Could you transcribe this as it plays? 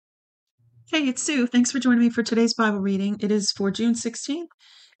Hey, it's Sue. Thanks for joining me for today's Bible reading. It is for June 16th,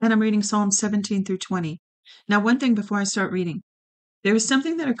 and I'm reading Psalms 17 through 20. Now, one thing before I start reading, there is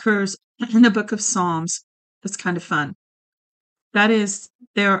something that occurs in the book of Psalms that's kind of fun. That is,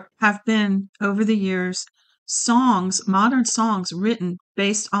 there have been, over the years, songs, modern songs written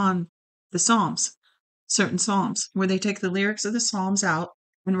based on the Psalms, certain Psalms, where they take the lyrics of the Psalms out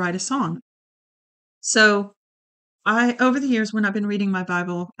and write a song. So, over the years, when I've been reading my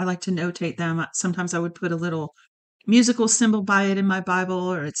Bible, I like to notate them. Sometimes I would put a little musical symbol by it in my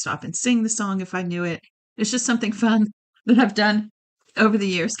Bible, or I'd stop and sing the song if I knew it. It's just something fun that I've done over the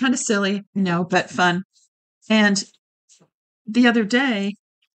years. Kind of silly, but fun. And the other day,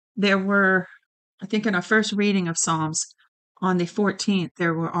 there were, I think in our first reading of Psalms on the 14th,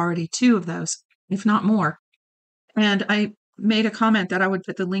 there were already two of those, if not more. And I made a comment that I would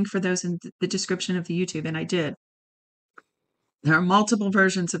put the link for those in the description of the YouTube, and I did. There are multiple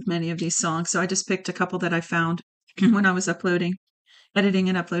versions of many of these songs, so I just picked a couple that I found when I was editing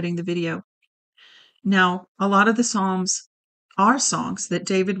and uploading the video. Now, a lot of the Psalms are songs that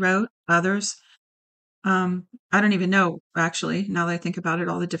David wrote, others, I don't even know, actually, now that I think about it,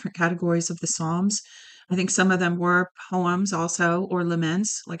 all the different categories of the Psalms. I think some of them were poems also, or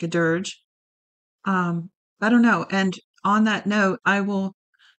laments, like a dirge. I don't know. And on that note, I will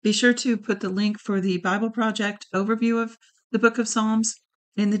be sure to put the link for the Bible Project overview of the book of Psalms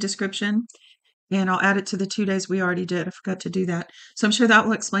in the description, and I'll add it to the 2 days we already did. I forgot to do that. So I'm sure that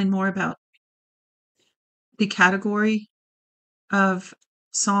will explain more about the category of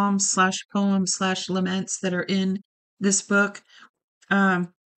psalms slash poems slash laments that are in this book.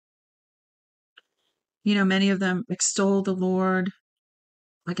 Um, many of them extol the Lord.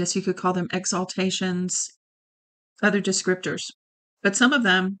 I guess you could call them exaltations, other descriptors. But some of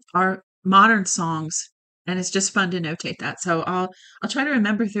them are modern songs, and it's just fun to notate that. So I'll try to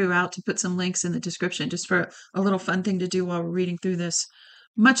remember throughout to put some links in the description just for a little fun thing to do while we're reading through this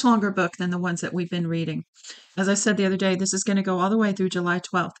much longer book than the ones that we've been reading. As I said the other day, this is going to go all the way through July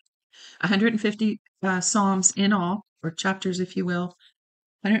 12th. 150 Psalms in all, or chapters, if you will,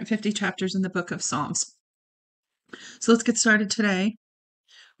 150 chapters in the book of Psalms. So let's get started today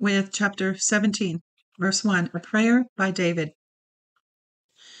with chapter 17, verse 1, a prayer by David.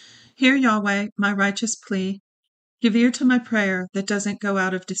 Hear, Yahweh, my righteous plea. Give ear to my prayer that doesn't go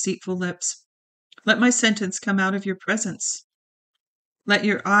out of deceitful lips. Let my sentence come out of your presence. Let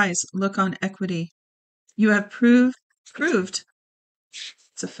your eyes look on equity. You have proved, it's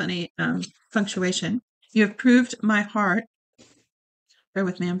a funny punctuation. You have proved my heart. Bear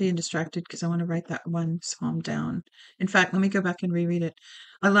with me, I'm being distracted because I want to write that one psalm down. In fact, let me go back and reread it.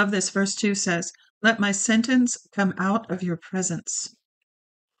 I love this. Verse 2 says, let my sentence come out of your presence.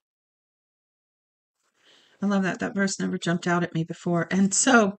 I love that. That verse never jumped out at me before. And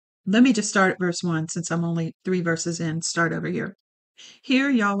so let me just start at verse 1 since I'm only 3 verses in. Start over here.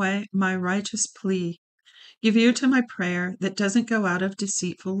 Hear, Yahweh, my righteous plea. Give ear to my prayer that doesn't go out of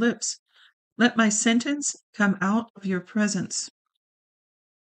deceitful lips. Let my sentence come out of your presence.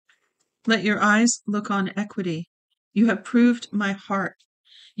 Let your eyes look on equity. You have proved my heart.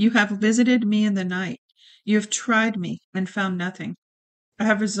 You have visited me in the night. You have tried me and found nothing. I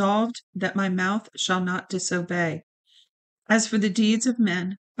have resolved that my mouth shall not disobey. As for the deeds of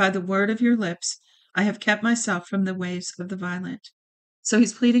men, by the word of your lips, I have kept myself from the ways of the violent. So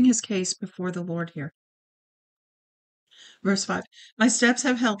he's pleading his case before the Lord here. Verse 5, my steps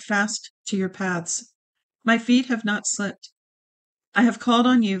have held fast to your paths. My feet have not slipped. I have called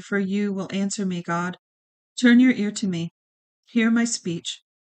on you, for you will answer me, God. Turn your ear to me. Hear my speech.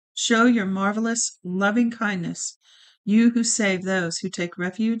 Show your marvelous, loving kindness, you who save those who take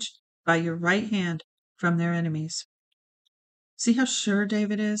refuge by your right hand from their enemies. See how sure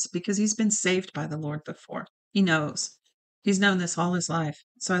David is? Because he's been saved by the Lord before. He knows. He's known this all his life.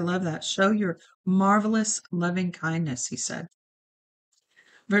 So I love that. Show your marvelous, loving kindness, he said.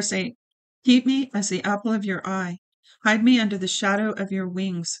 Verse 8, keep me as the apple of your eye. Hide me under the shadow of your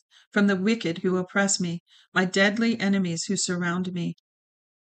wings from the wicked who oppress me, my deadly enemies who surround me.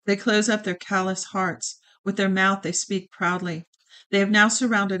 They close up their callous hearts. With their mouth they speak proudly. They have now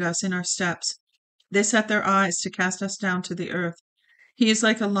surrounded us in our steps. They set their eyes to cast us down to the earth. He is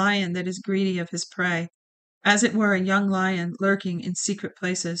like a lion that is greedy of his prey, as it were a young lion lurking in secret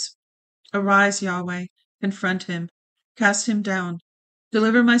places. Arise, Yahweh, confront him, cast him down.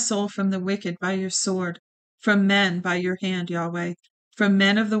 Deliver my soul from the wicked by your sword, from men by your hand, Yahweh, from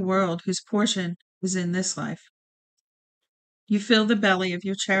men of the world whose portion is in this life. You fill the belly of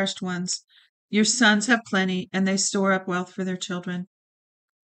your cherished ones. Your sons have plenty, and they store up wealth for their children.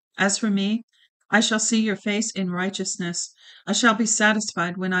 As for me, I shall see your face in righteousness. I shall be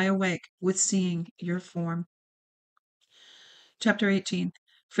satisfied when I awake with seeing your form. Chapter 18.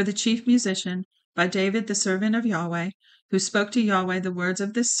 For the chief musician, by David the servant of Yahweh, who spoke to Yahweh the words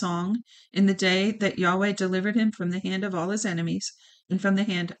of this song in the day that Yahweh delivered him from the hand of all his enemies and from the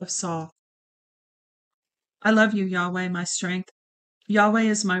hand of Saul. I love you, Yahweh, my strength. Yahweh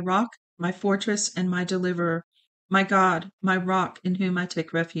is my rock, my fortress, and my deliverer, my God, my rock in whom I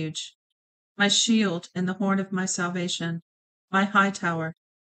take refuge, my shield and the horn of my salvation, my high tower.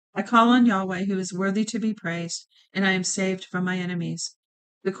 I call on Yahweh, who is worthy to be praised, and I am saved from my enemies.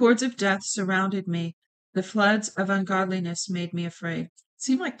 The cords of death surrounded me. The floods of ungodliness made me afraid.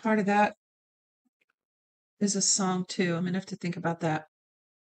 Seemed like part of that is a song too. I'm going to have to think about that.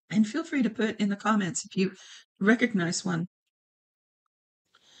 And feel free to put in the comments if you recognize one.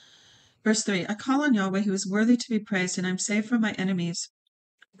 Verse 3. I call on Yahweh, who is worthy to be praised, and I am saved from my enemies.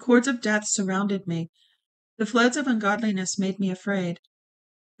 The cords of death surrounded me. The floods of ungodliness made me afraid.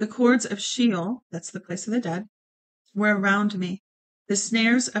 The cords of Sheol, that's the place of the dead, were around me. The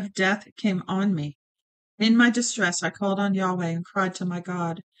snares of death came on me. In my distress I called on Yahweh and cried to my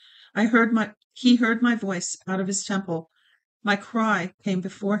God. He heard my voice out of his temple. My cry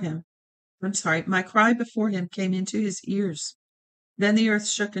before him came into his ears. Then the earth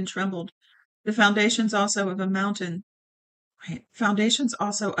shook and trembled. The foundations also of the mountains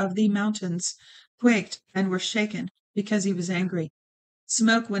quaked and were shaken because he was angry.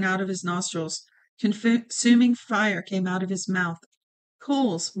 Smoke went out of his nostrils. Consuming fire came out of his mouth.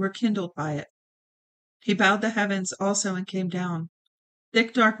 Coals were kindled by it. He bowed the heavens also and came down.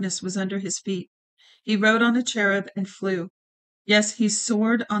 Thick darkness was under his feet. He rode on a cherub and flew. Yes, he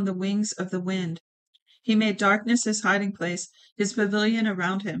soared on the wings of the wind. He made darkness his hiding place, his pavilion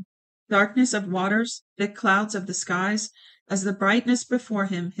around him. Darkness of waters, thick clouds of the skies. As the brightness before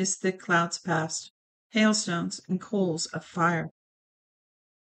him, his thick clouds passed. Hailstones and coals of fire.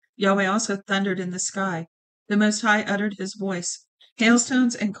 Yahweh also thundered in the sky. The Most High uttered his voice.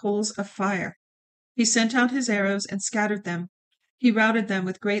 Hailstones and coals of fire. He sent out his arrows and scattered them. He routed them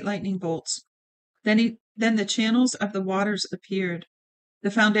with great lightning bolts. Then the channels of the waters appeared. The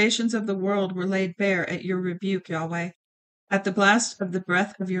foundations of the world were laid bare at your rebuke, Yahweh, at the blast of the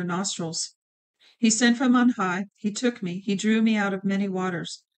breath of your nostrils. He sent from on high. He took me. He drew me out of many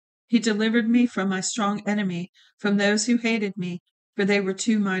waters. He delivered me from my strong enemy, from those who hated me, for they were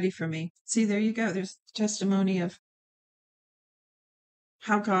too mighty for me. See, there you go. There's testimony of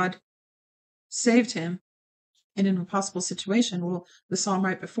how God saved him in an impossible situation. Well, the psalm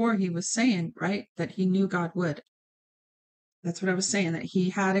right before he was saying, right, that he knew God would. That's what I was saying, that he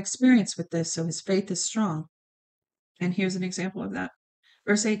had experience with this, so his faith is strong. And here's an example of that.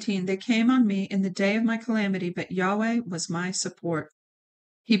 Verse 18, they came on me in the day of my calamity, but Yahweh was my support.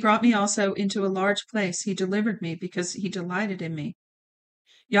 He brought me also into a large place. He delivered me because he delighted in me.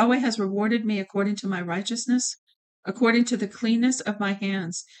 Yahweh has rewarded me according to my righteousness. According to the cleanness of my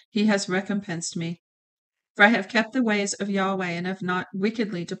hands, he has recompensed me. For I have kept the ways of Yahweh and have not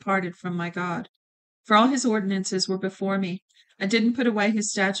wickedly departed from my God. For all his ordinances were before me. I didn't put away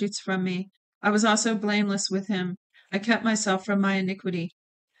his statutes from me. I was also blameless with him. I kept myself from my iniquity.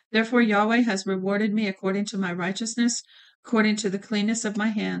 Therefore Yahweh has rewarded me according to my righteousness, according to the cleanness of my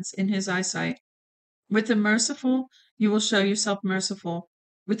hands in his eyesight. With the merciful you will show yourself merciful.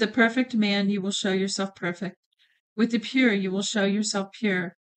 With the perfect man you will show yourself perfect. With the pure you will show yourself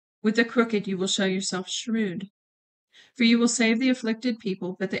pure. With the crooked you will show yourself shrewd. For you will save the afflicted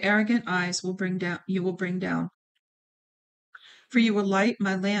people, but the arrogant eyes you will bring down. For you will light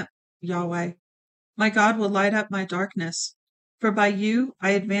my lamp, Yahweh. My God will light up my darkness. For by you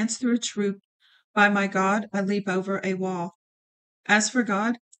I advance through a troop. By my God I leap over a wall. As for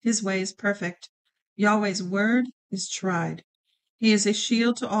God, his way is perfect. Yahweh's word is tried. He is a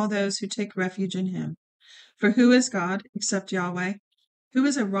shield to all those who take refuge in him. For who is God except Yahweh? Who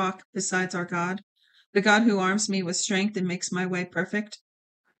is a rock besides our God? The God who arms me with strength and makes my way perfect.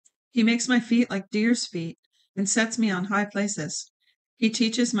 He makes my feet like deer's feet and sets me on high places. He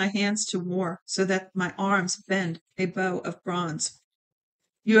teaches my hands to war so that my arms bend a bow of bronze.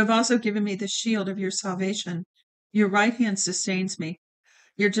 You have also given me the shield of your salvation. Your right hand sustains me.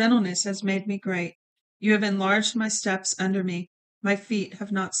 Your gentleness has made me great. You have enlarged my steps under me. My feet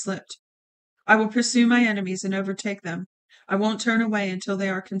have not slipped. I will pursue my enemies and overtake them. I won't turn away until they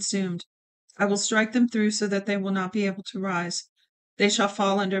are consumed. I will strike them through so that they will not be able to rise. They shall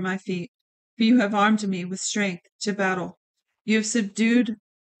fall under my feet. For you have armed me with strength to battle. You have subdued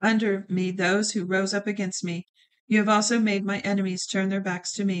under me those who rose up against me. You have also made my enemies turn their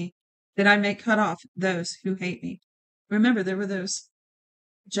backs to me, that I may cut off those who hate me. Remember, there were those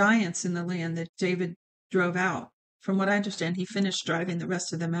giants in the land that David drove out. From what I understand, he finished driving the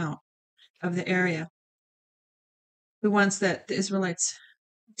rest of them out of the area. The ones that the Israelites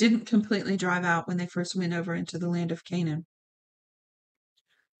didn't completely drive out when they first went over into the land of Canaan.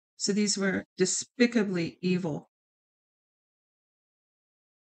 So these were despicably evil.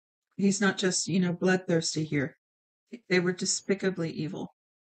 He's not just, bloodthirsty here. They were despicably evil.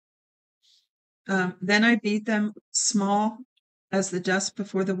 Then I beat them small as the dust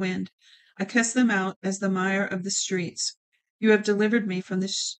before the wind. I cast them out as the mire of the streets. You have delivered me from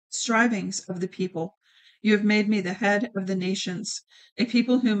the strivings of the people. You have made me the head of the nations. A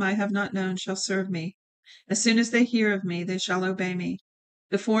people whom I have not known shall serve me. As soon as they hear of me, they shall obey me.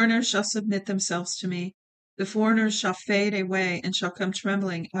 The foreigners shall submit themselves to me. The foreigners shall fade away and shall come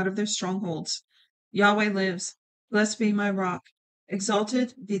trembling out of their strongholds. Yahweh lives. Blessed be my rock.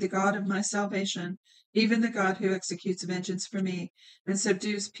 Exalted be the God of my salvation, even the God who executes vengeance for me and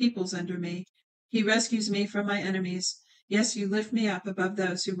subdues peoples under me. He rescues me from my enemies. Yes, you lift me up above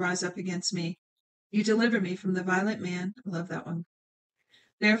those who rise up against me. You deliver me from the violent man. I love that one.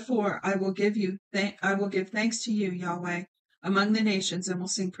 Therefore, I will give thanks to you, Yahweh, among the nations, and will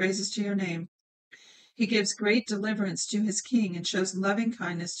sing praises to your name. He gives great deliverance to his king and shows loving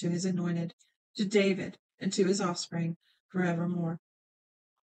kindness to his anointed, to David and to his offspring forevermore.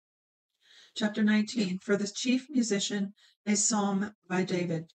 Chapter 19. For the chief musician, a psalm by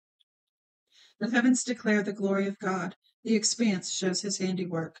David. The heavens declare the glory of God. The expanse shows his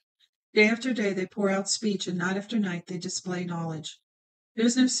handiwork. Day after day they pour out speech, and night after night they display knowledge. There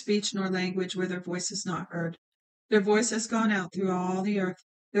is no speech nor language where their voice is not heard. Their voice has gone out through all the earth,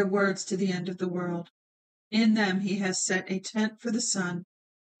 their words to the end of the world. In them he has set a tent for the sun,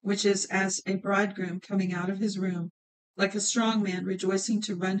 which is as a bridegroom coming out of his room, like a strong man rejoicing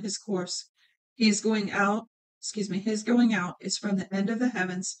to run his course. His going out is from the end of the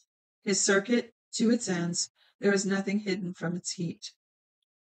heavens, his circuit to its ends. There is nothing hidden from its heat.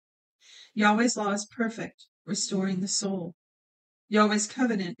 Yahweh's law is perfect, restoring the soul. Yahweh's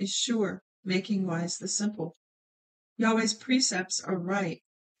covenant is sure, making wise the simple. Yahweh's precepts are right,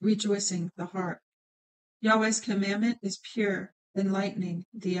 rejoicing the heart. Yahweh's commandment is pure, enlightening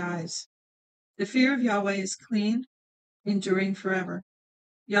the eyes. The fear of Yahweh is clean, enduring forever.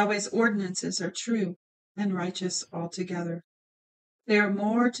 Yahweh's ordinances are true and righteous altogether. They are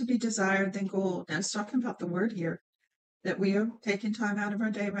more to be desired than gold. Now, it's talking about the word here that we are taking time out of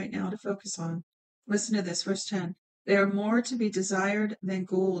our day right now to focus on. Listen to this, verse 10. They are more to be desired than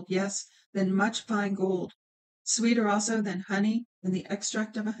gold, yes, than much fine gold, sweeter also than honey and the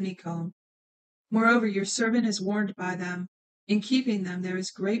extract of a honeycomb. Moreover, your servant is warned by them. In keeping them there is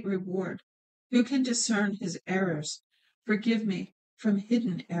great reward. Who can discern his errors? Forgive me from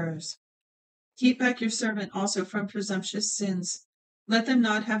hidden errors. Keep back your servant also from presumptuous sins. Let them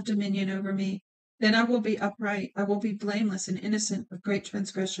not have dominion over me. Then I will be upright, I will be blameless and innocent of great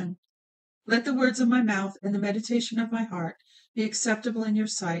transgression. Let the words of my mouth and the meditation of my heart be acceptable in your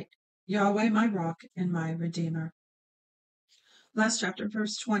sight, Yahweh my rock and my redeemer. Last chapter,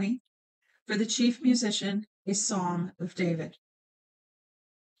 verse 20. For the chief musician, a psalm of David.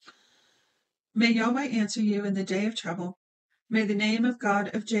 May Yahweh answer you in the day of trouble. May the name of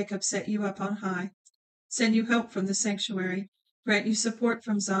God of Jacob set you up on high. Send you help from the sanctuary. Grant you support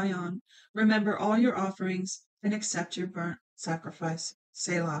from Zion. Remember all your offerings and accept your burnt sacrifice.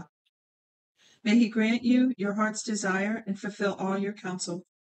 Selah. May he grant you your heart's desire and fulfill all your counsel.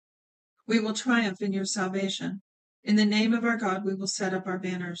 We will triumph in your salvation. In the name of our God we will set up our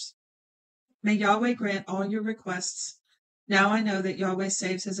banners. May Yahweh grant all your requests. Now I know that Yahweh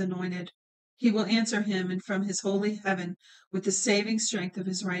saves his anointed. He will answer him and from his holy heaven with the saving strength of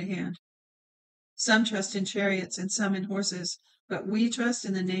his right hand. Some trust in chariots and some in horses, but we trust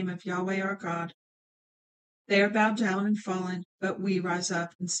in the name of Yahweh our God. They are bowed down and fallen, but we rise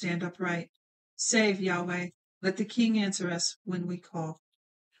up and stand upright. Save, Yahweh. Let the King answer us when we call.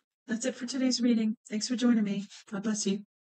 That's it for today's reading. Thanks for joining me. God bless you.